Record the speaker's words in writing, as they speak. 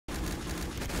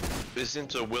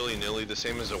isn't a willy-nilly the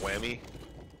same as a whammy?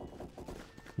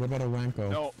 What about a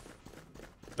Ramco? No.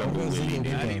 What about a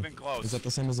Not even close. Is that the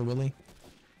same as a Willy?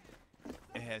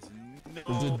 It has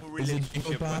no Is it relationship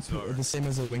Dingle Pop whatsoever. the same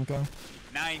as a Winko?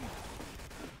 9.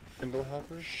 Dingle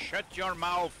Hopper? Shut your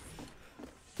mouth.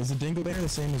 Is a Dingleberry the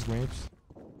same as grapes?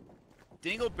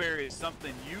 Dingleberry is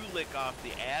something you lick off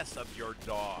the ass of your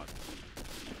dog.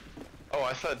 Oh,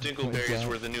 I thought dingleberries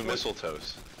were the new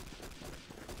mistletoes.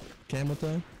 Camel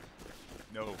toe?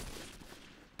 No.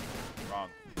 Wrong.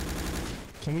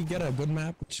 Can we get a good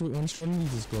map? Which one of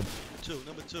these is good? 2,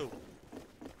 number 2.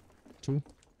 2?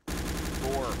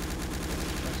 4.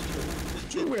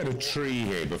 We had a tree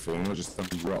here before, not just some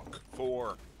rock.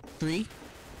 4. 3?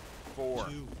 4.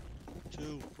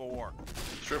 2. 4.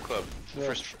 Strip club.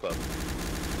 First strip club.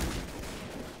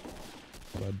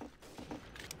 Bud.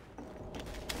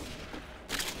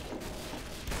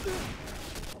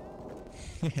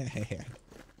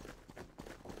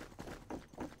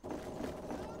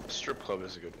 Strip club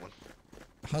is a good one.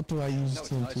 How do I use No,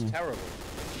 it's not. TNT? It's terrible.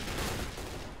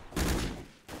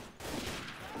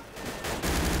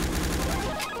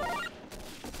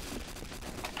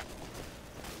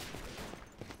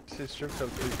 Say strip club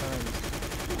 3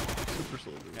 times. Super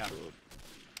soldier. Yeah. Club.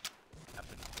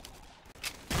 Happened.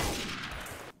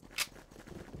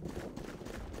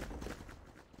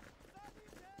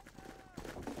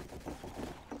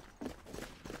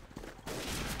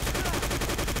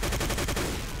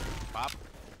 Pop.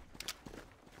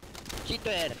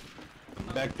 Cheater!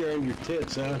 Back there in your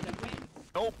tits, huh?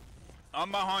 Nope. On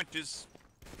my haunches.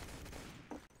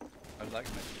 I like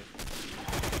my shit.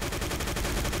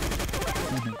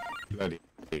 Bloody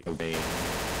obey.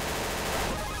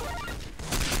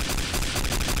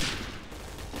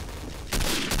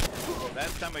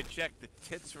 Last time I checked, the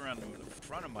tits were on the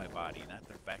front of my body, not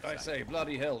the back I side. say,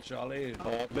 bloody hell, Charlie.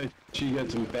 I bet you got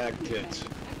some back tits.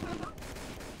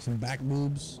 Some back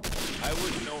boobs? I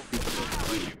wouldn't know if it was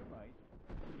like you.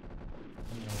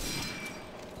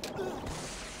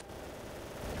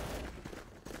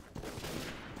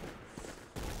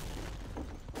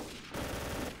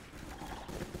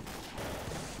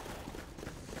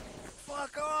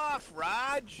 Fuck off,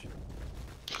 Raj!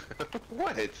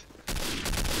 What? You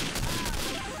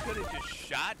could have just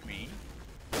shot me.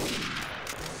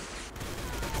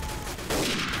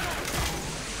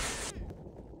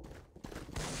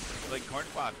 Like Corn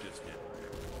Pop just did.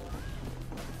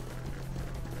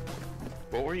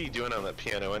 What were you doing on that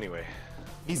piano anyway?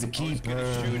 He's a I was keeper.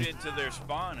 gonna shoot into their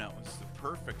spawn. That was the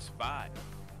perfect spot.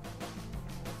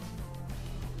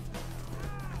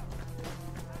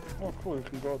 Oh cool, you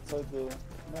can go outside the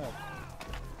map.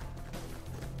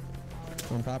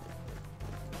 One pop?